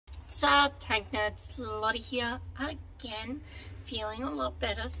What's up, Tank Nerds? Lottie here again. Feeling a lot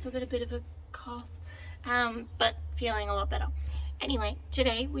better. Still got a bit of a cough, but feeling a lot better. Anyway,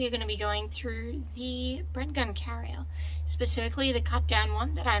 today we are going to be going through the Brent gun carrier, specifically the cut down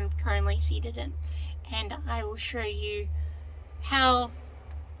one that I'm currently seated in, and I will show you how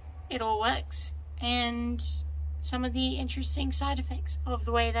it all works and some of the interesting side effects of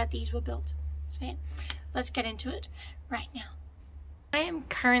the way that these were built. So yeah, let's get into it right now. I am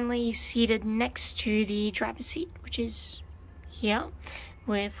currently seated next to the driver's seat, which is here.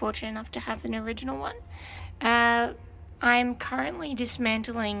 We're fortunate enough to have an original one. I'm currently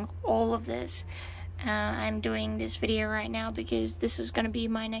dismantling all of this. I'm doing this video right now because this is going to be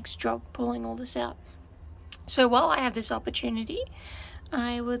my next job, pulling all this out. So while I have this opportunity,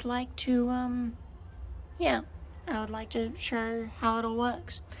 I would like to, I would like to show how it all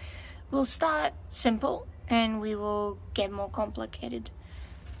works. We'll start simple and we will get more complicated.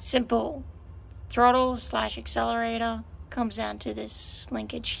 Simple. Throttle / accelerator comes down to this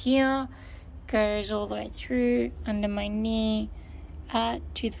linkage here, goes all the way through under my knee to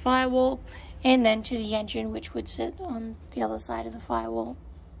the firewall, and then to the engine, which would sit on the other side of the firewall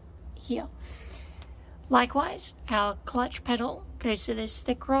here. Likewise, our clutch pedal goes to this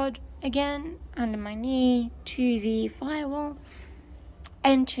stick rod again under my knee to the firewall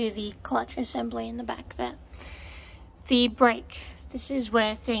and to the clutch assembly in the back there. The brake, this is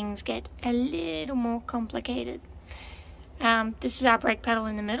where things get a little more complicated. This is our brake pedal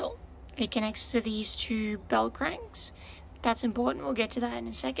in the middle. It connects to these two bell cranks. That's important, we'll get to that in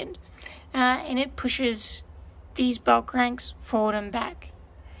a second. And it pushes these bell cranks forward and back.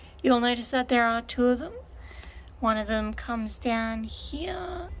 You'll notice that there are two of them. One of them comes down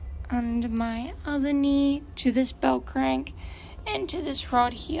here under my other knee to this bell crank and to this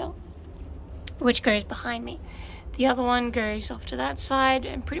rod here, which goes behind me. The other one goes off to that side,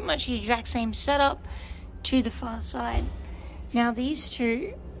 and pretty much the exact same setup to the far side. Now these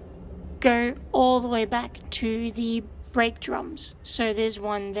two go all the way back to the brake drums. So there's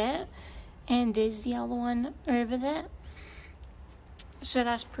one there, and there's the other one over there. So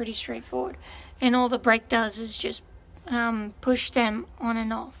that's pretty straightforward. And all the brake does is just push them on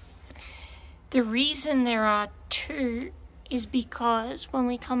and off. The reason there are two is because when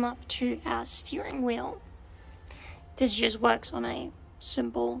we come up to our steering wheel, this just works on a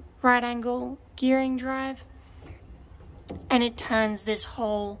simple right angle gearing drive, and it turns this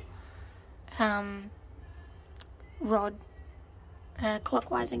whole rod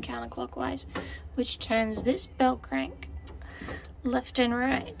clockwise and counterclockwise, which turns this bell crank left and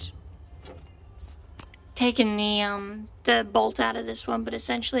right. Taking the bolt out of this one, but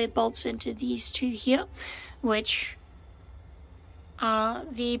essentially it bolts into these two here, which are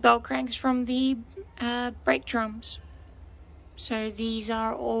the bell cranks from the brake drums. So these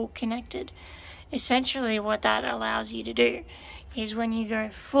are all connected. Essentially what that allows you to do is when you go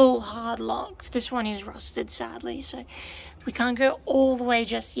full hard lock, this one is rusted sadly, so we can't go all the way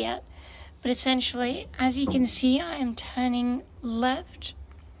just yet, but essentially, as you can see, I am turning left,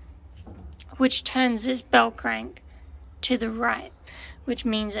 which turns this bell crank to the right, which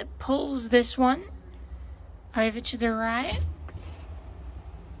means it pulls this one over to the right.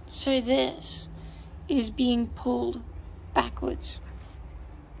 So this is being pulled backwards.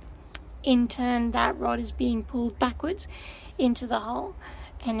 In turn, that rod is being pulled backwards into the hull,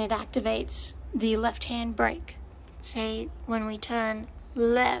 and it activates the left-hand brake. So when we turn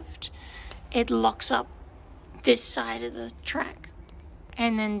left, it locks up this side of the track,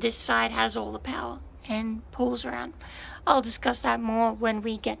 and then this side has all the power and pulls around. I'll discuss that more when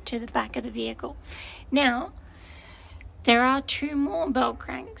we get to the back of the vehicle. Now, there are two more bell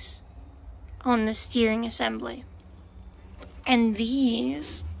cranks on the steering assembly, and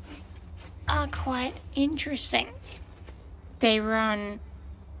these are quite interesting. They run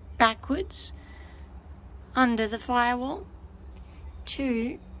backwards under the firewall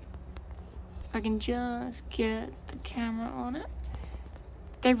to, if I can just get the camera on it,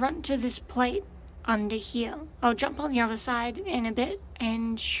 they run to this plate under here. I'll jump on the other side in a bit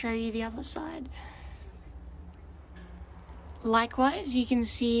and show you the other side. Likewise, you can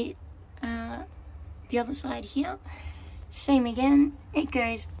see the other side here. Same again, it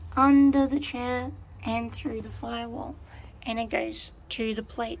goes under the chair and through the firewall, and it goes to the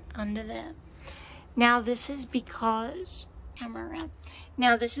plate under there. Now this is because, camera around,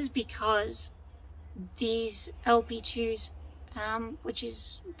 now this is because these LP2s, which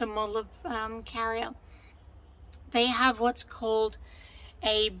is the model of carrier, they have what's called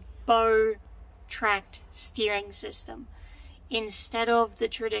a bow tracked steering system instead of the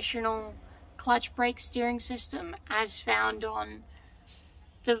traditional clutch brake steering system as found on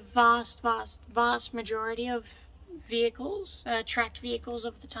the vast majority of vehicles, tracked vehicles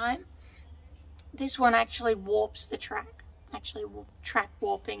of the time, this one actually warps the track. Actually, track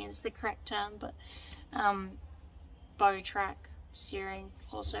warping is the correct term, but bow track steering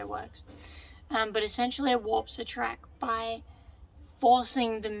also works. But essentially it warps the track by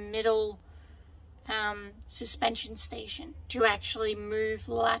forcing the middle suspension station to actually move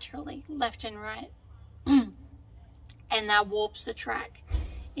laterally, left and right. And that warps the track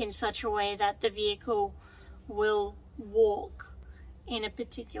in such a way that the vehicle will walk in a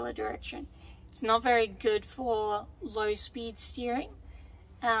particular direction. It's not very good for low speed steering,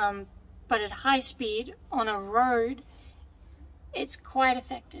 but at high speed on a road, it's quite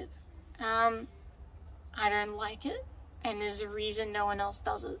effective. I don't like it, and there's a reason no one else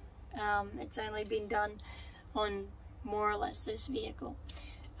does it. It's only been done on more or less this vehicle.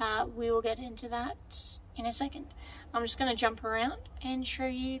 We will get into that in a second. I'm just going to jump around and show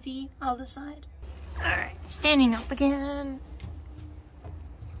you the other side. Alright, standing up again.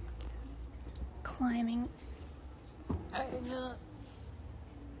 Climbing over.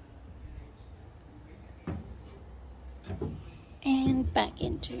 And back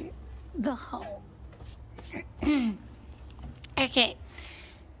into the hole. Okay,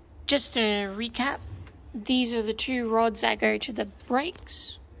 just to recap, these are the two rods that go to the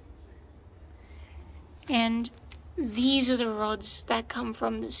brakes, and these are the rods that come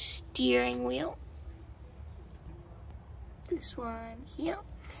from the steering wheel. This one here,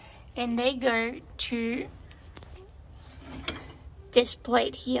 and they go to this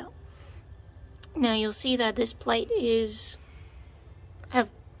plate here. Now you'll see that this plate is a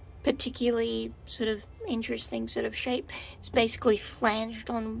particularly sort of interesting sort of shape. It's basically flanged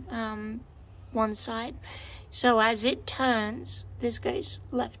on one side, so as it turns, this goes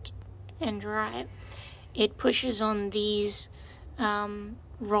left and right, it pushes on these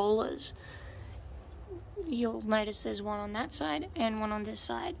rollers. You'll notice there's one on that side and one on this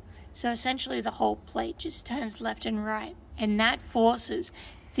side, so essentially the whole plate just turns left and right, and that forces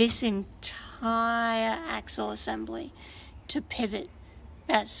this entire axle assembly to pivot,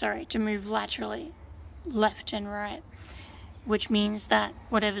 to move laterally left and right, which means that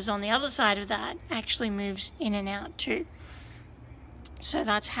whatever's on the other side of that actually moves in and out too. So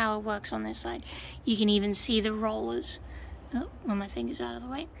that's how it works on this side. You can even see the rollers. Oh, well, my finger's out of the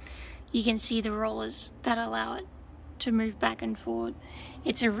way. You can see the rollers that allow it to move back and forward.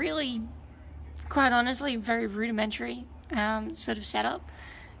 It's a really, quite honestly, very rudimentary sort of setup.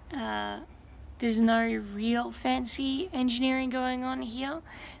 There's no real fancy engineering going on here.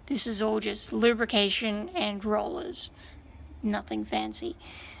 This is all just lubrication and rollers. Nothing fancy.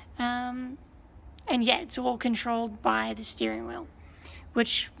 And yeah, it's all controlled by the steering wheel,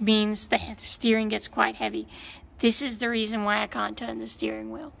 which means the steering gets quite heavy. This is the reason why I can't turn the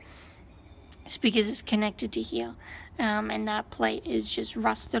steering wheel. It's because it's connected to here, and that plate is just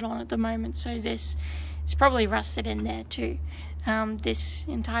rusted on at the moment, so this is probably rusted in there too. This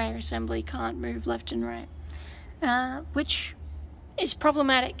entire assembly can't move left and right, which is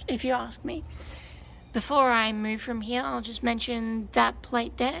problematic if you ask me. Before I move from here, I'll just mention that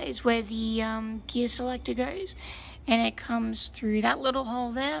plate there is where the gear selector goes, and it comes through that little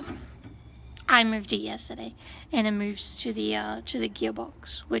hole there. I moved it yesterday, and it moves to the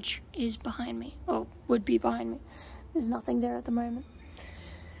gearbox, which is behind me, or would be behind me. There's nothing there at the moment.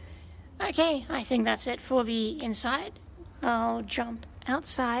 Okay, I think that's it for the inside. I'll jump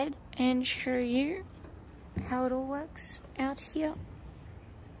outside and show you how it all works out here.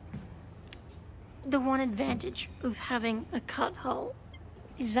 The one advantage of having a cut hole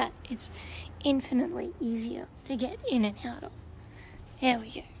is that it's infinitely easier to get in and out of. There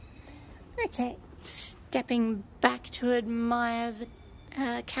we go. Okay, stepping back to admire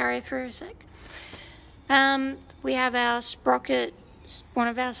the carrier for a sec. We have our sprocket, one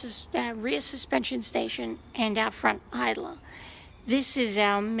of our rear suspension station, and our front idler. This is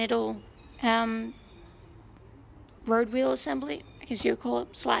our middle road wheel assembly, I guess you'll call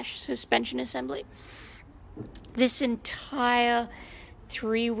it, / suspension assembly. This entire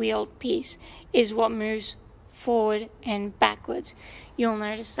three-wheeled piece is what moves forward and backwards. You'll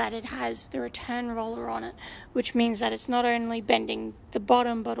notice that it has the return roller on it, which means that it's not only bending the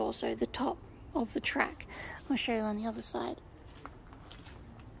bottom but also the top of the track. I'll show you on the other side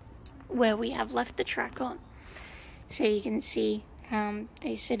where we have left the track on. So you can see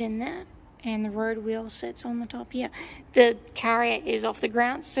they sit in there, and the road wheel sits on the top here. The carrier is off the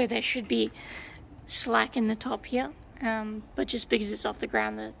ground, so there should be slack in the top here, but just because it's off the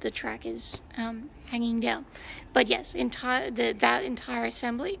ground, the track is hanging down. But yes, that entire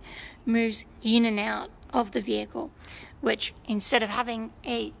assembly moves in and out of the vehicle, which instead of having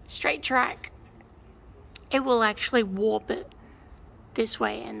a straight track, it will actually warp it this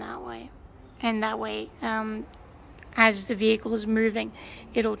way and that way. And that way, as the vehicle is moving,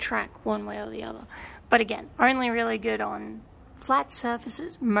 it'll track one way or the other. But again, only really good on flat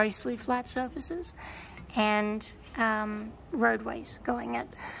surfaces, mostly flat surfaces, and roadways going at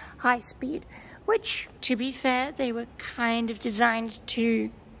high speed, which, to be fair, they were kind of designed to,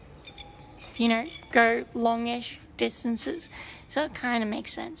 you know, go longish distances, so it kind of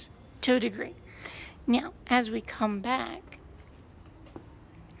makes sense to a degree. Now, as we come back,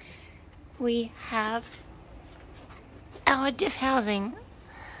 we have our diff housing.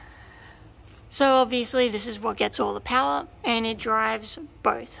 So obviously this is what gets all the power, and it drives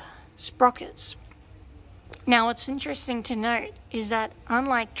both sprockets. Now what's interesting to note is that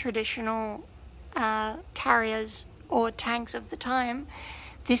unlike traditional carriers or tanks of the time,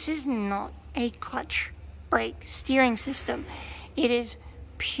 this is not a clutch brake steering system. It is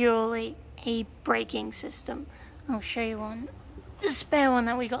purely a braking system. I'll show you one, the spare one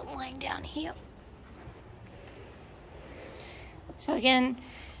that we got lying down here. So again,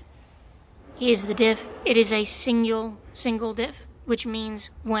 here's the diff. It is a single diff, which means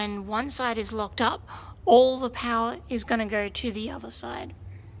when one side is locked up, all the power is going to go to the other side.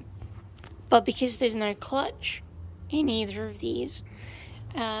 But because there's no clutch in either of these,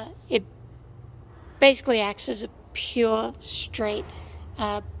 it basically acts as a pure, straight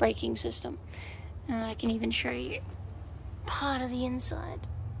braking system. I can even show you part of the inside.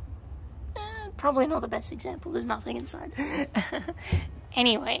 Probably not the best example, there's nothing inside.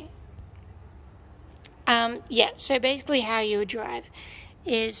 Anyway, yeah, so basically how you would drive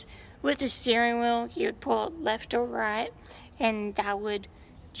is with the steering wheel, you would pull it left or right, and that would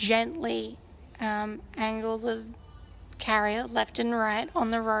gently angle the carrier left and right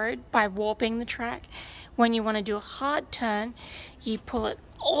on the road by warping the track. When you want to do a hard turn, you pull it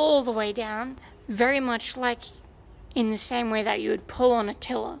all the way down, very much like in the same way that you would pull on a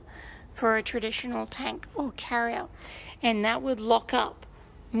tiller for a traditional tank or carrier, and that would lock up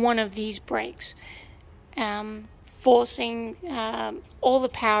one of these brakes, forcing all the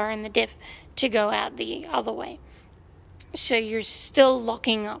power in the diff to go out the other way. So you're still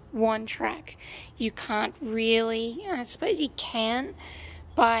locking up one track. You can't really, I suppose you can,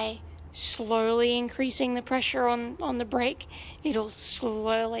 by slowly increasing the pressure on the brake, it'll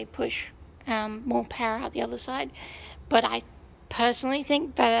slowly push more power out the other side. But I personally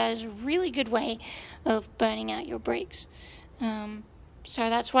think that is a really good way of burning out your brakes. So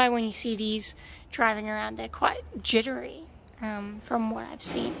that's why when you see these driving around, they're quite jittery from what I've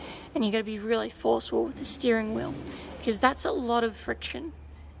seen, and you got to be really forceful with the steering wheel, because that's a lot of friction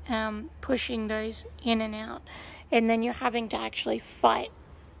pushing those in and out, and then you're having to actually fight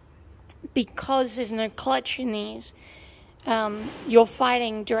because there's no clutch in these. You're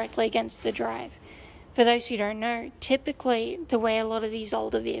fighting directly against the drive. For those who don't know, typically the way a lot of these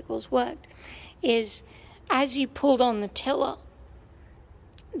older vehicles worked is as you pulled on the tiller,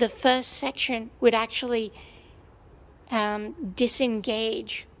 the first section would actually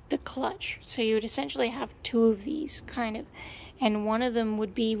disengage the clutch. So you would essentially have two of these, kind of, and one of them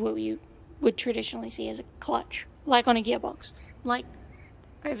would be what you would traditionally see as a clutch, like on a gearbox, like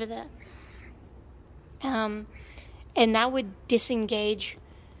over there. And that would disengage,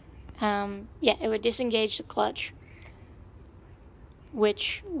 it would disengage the clutch,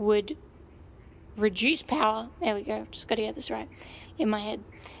 which would reduce power. There we go, just got to get this right in my head.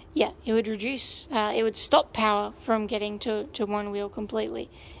 Yeah, it would reduce, it would stop power from getting to one wheel completely.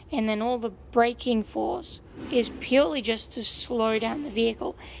 And then all the braking force is purely just to slow down the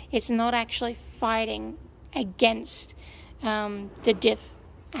vehicle. It's not actually fighting against the diff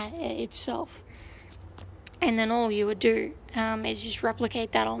itself. And then all you would do is just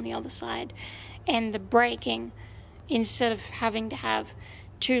replicate that on the other side. And the braking, instead of having to have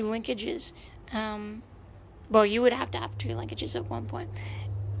two linkages, well, you would have to have two linkages at one point.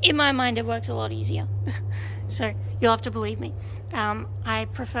 In my mind, it works a lot easier. So you'll have to believe me. I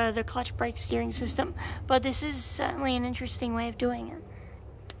prefer the clutch brake steering system, but this is certainly an interesting way of doing it.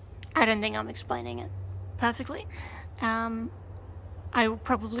 I don't think I'm explaining it perfectly. I will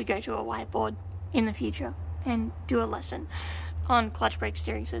probably go to a whiteboard in the future and do a lesson on clutch brake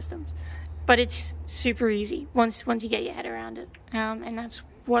steering systems. But it's super easy once you get your head around it. And that's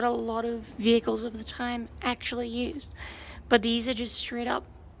what a lot of vehicles of the time actually used. But these are just straight up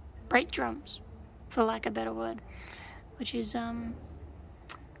brake drums, for lack of a better word, which is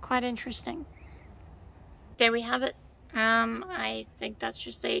quite interesting. There we have it. I think that's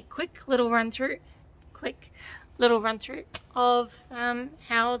just a quick little run through of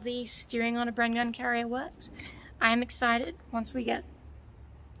how the steering on a Bren gun carrier works. I'm excited once we get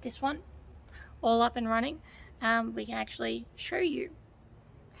this one all up and running. We can actually show you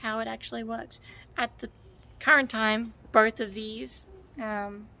how it actually works. At the current time, both of these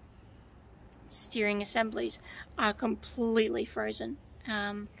steering assemblies are completely frozen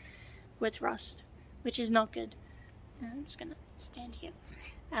with rust, which is not good. I'm just gonna stand here.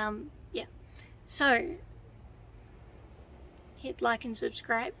 Yeah, so hit like and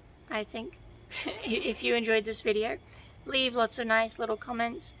subscribe, I think, if you enjoyed this video. Leave lots of nice little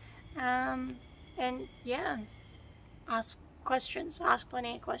comments, and yeah, ask questions, ask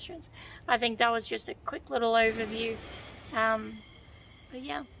plenty of questions. I think that was just a quick little overview, but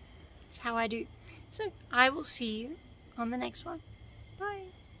yeah, it's how I do. So I will see you on the next one.